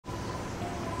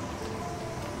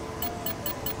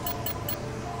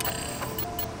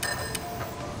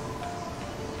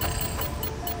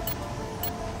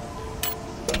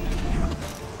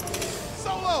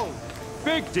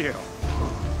big deal.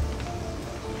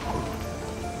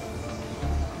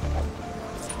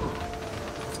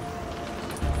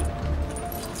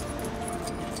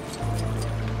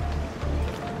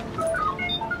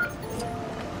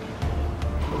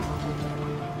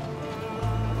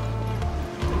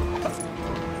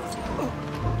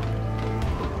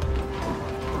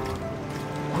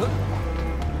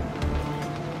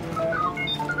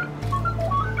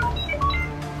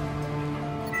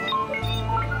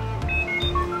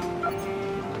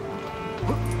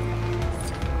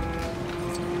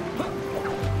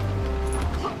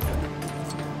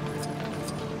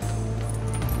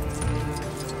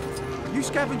 You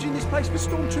scavenging this place for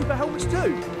stormtrooper helmets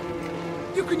too?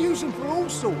 You can use them for all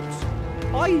sorts.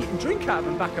 I eat and drink out of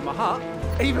them back at my hut.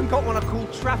 Even got one I call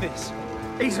Travis.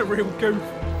 He's a real goof.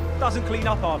 Doesn't clean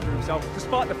up after himself,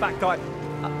 despite the fact I...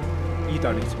 you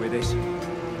don't need to hear this.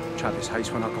 Travis hates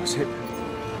when I gossip.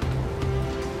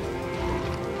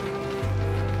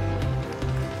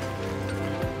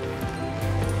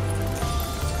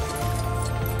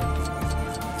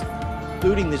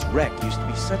 Looting this wreck used to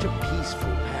be such a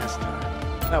peaceful pastime.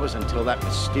 That was until that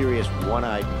mysterious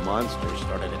one-eyed monster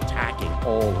started attacking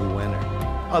all who entered.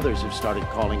 Others have started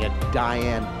calling it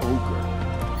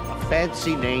Dianoga, a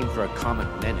fancy name for a comic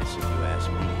menace if you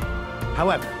ask me.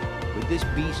 However, with this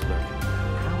beast lurking,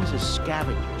 how is a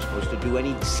scavenger supposed to do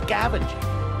any scavenging?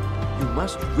 You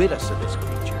must rid us of this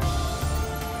creature.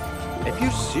 If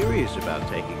you're serious about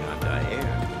taking on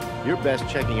Diane, you're best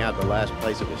checking out the last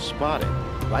place it was spotted,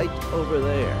 right over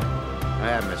there. I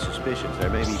have my suspicions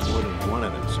there may be more than one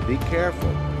of them, so be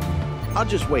careful. I'll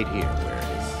just wait here where it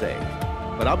is safe.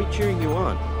 But I'll be cheering you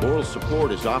on. Moral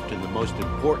support is often the most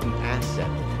important asset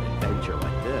in an adventure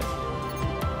like this.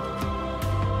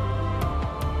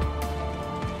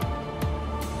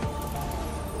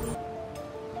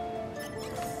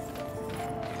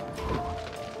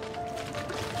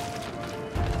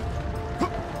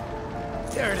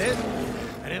 There it is.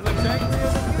 And it looks angry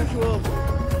as usual.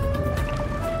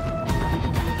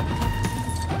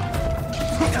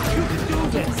 You can do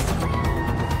this.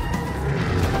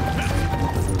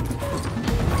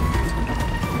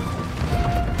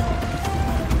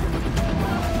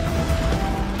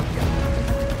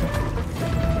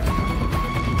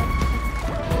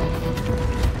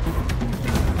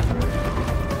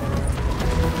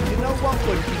 You know what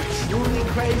would be truly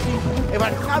crazy? If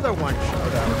another one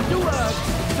showed up. Do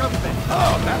something.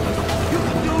 Oh, that was... You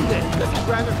can do this. This is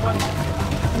rather fun.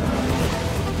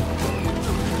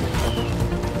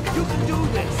 You can do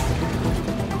this!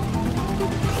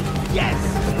 Yes!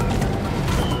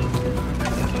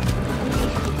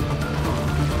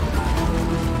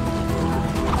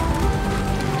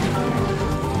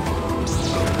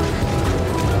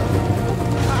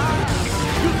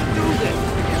 You can do this!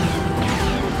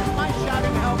 Is my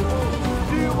shouting helpful?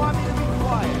 Do you want me to be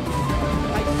quiet?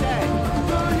 I said,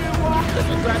 do you want... This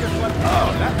is rather fun.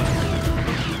 Oh, that's...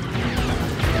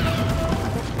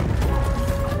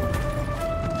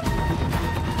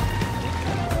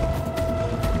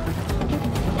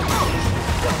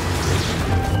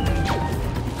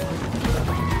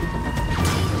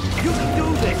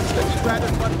 rather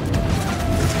fun.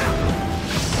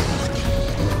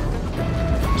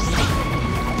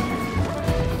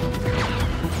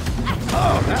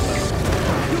 Oh, that was...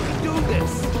 You can do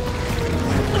this.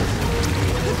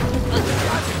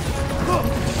 Look,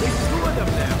 there's two of them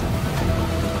now.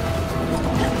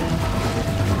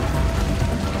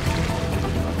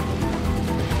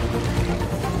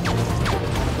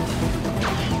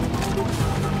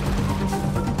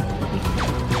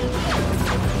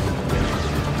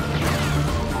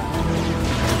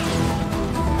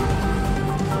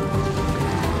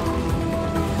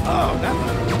 Oh, that was...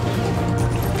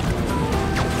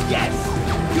 Yes!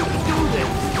 You can do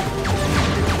this!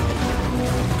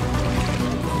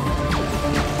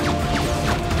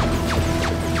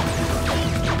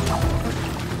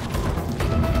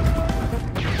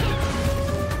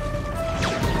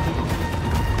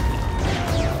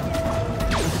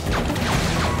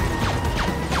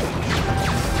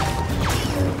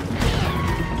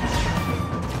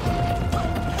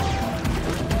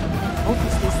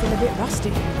 Obviously still a bit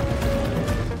rusty.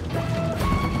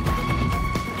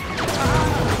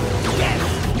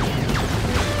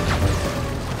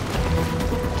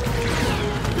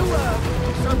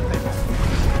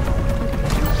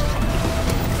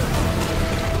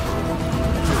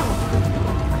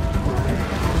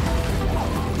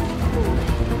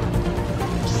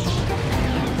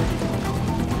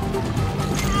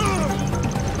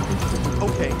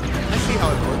 Okay, I see how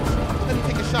it works. Let me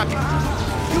take a shot.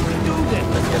 You can do this.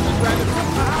 Let's get this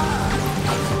rather.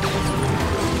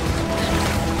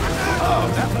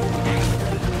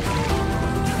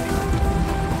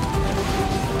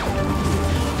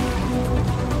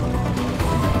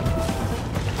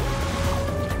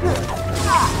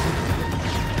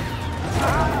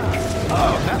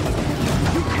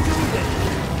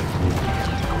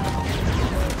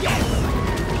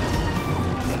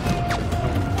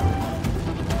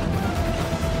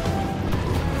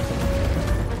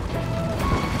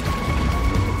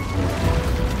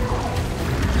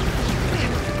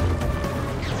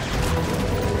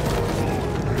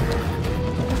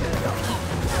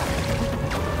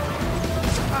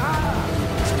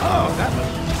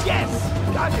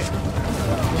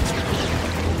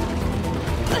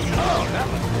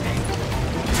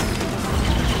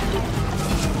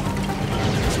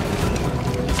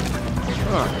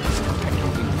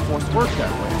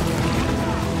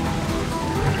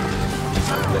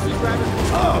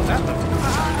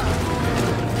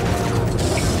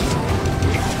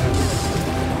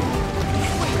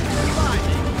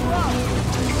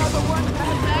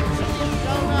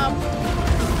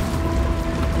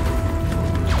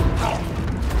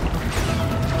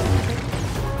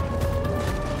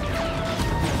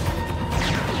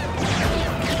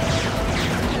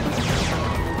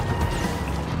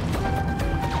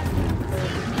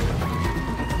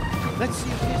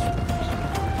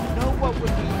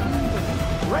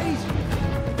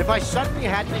 I suddenly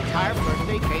had an entire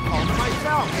birthday cake all to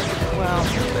myself? Well,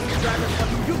 Mr. Driver,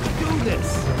 you can do this.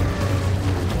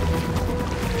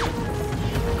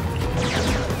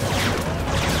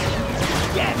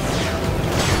 Yes!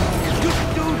 You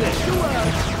can do this!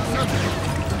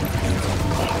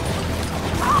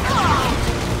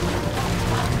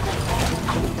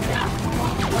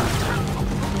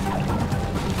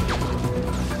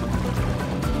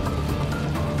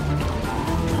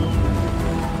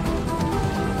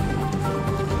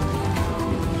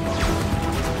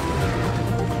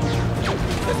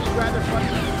 This is rather fun.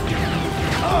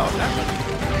 Oh, that was...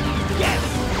 Yes!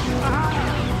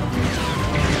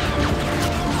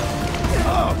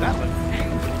 Oh, that was...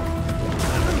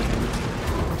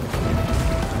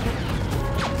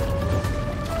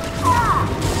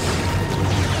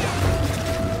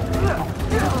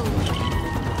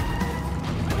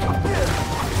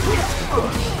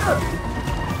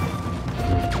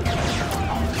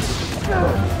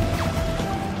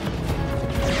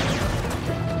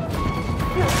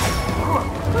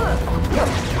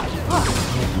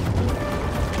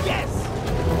 Yes!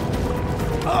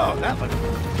 Oh, that was...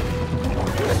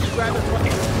 This is rather fun.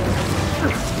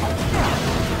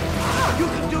 You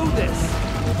can do this!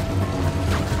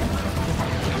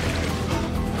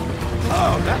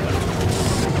 Oh, that was...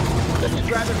 This is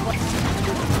rather fun.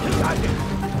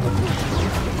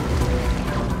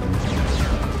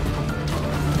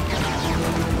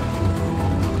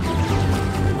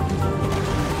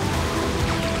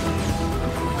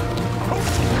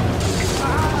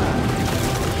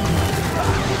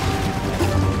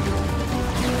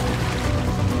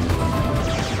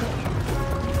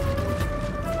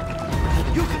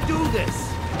 You can do this!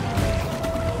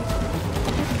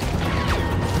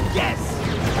 Yes!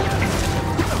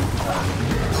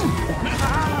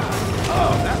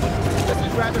 Oh, that was... This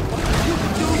is rather fun. You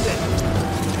can do this!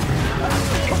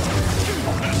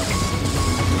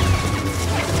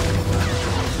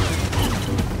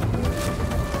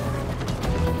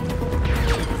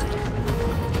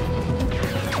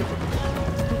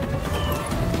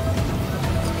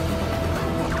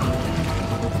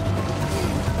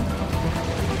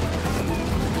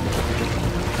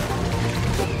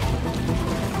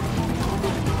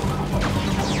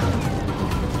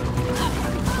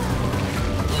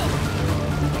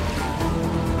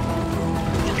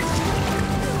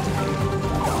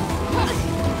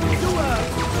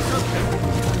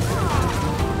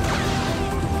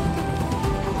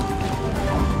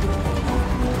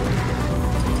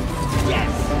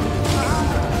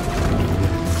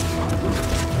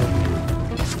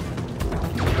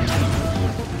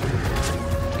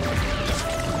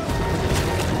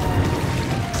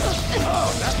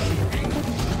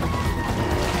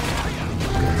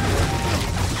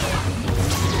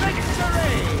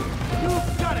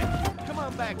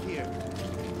 Back here.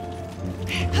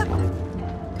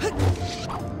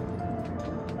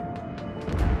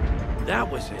 That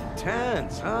was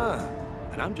intense, huh?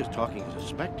 And I'm just talking as a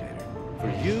spectator. For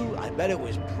you, I bet it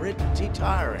was pretty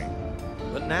tiring.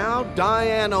 But now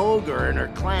Dianoga and her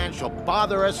clan shall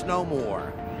bother us no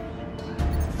more.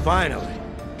 Finally,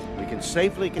 we can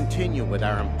safely continue with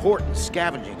our important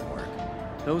scavenging work.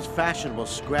 Those fashionable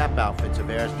scrap outfits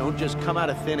of ours don't just come out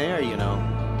of thin air, you know.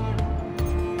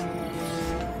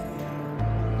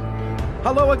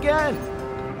 Hello again!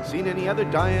 Seen any other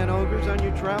Dianogers on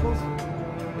your travels?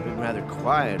 They've been rather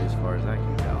quiet as far as I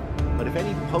can tell. But if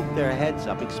any poke their heads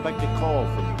up, expect a call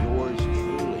from yours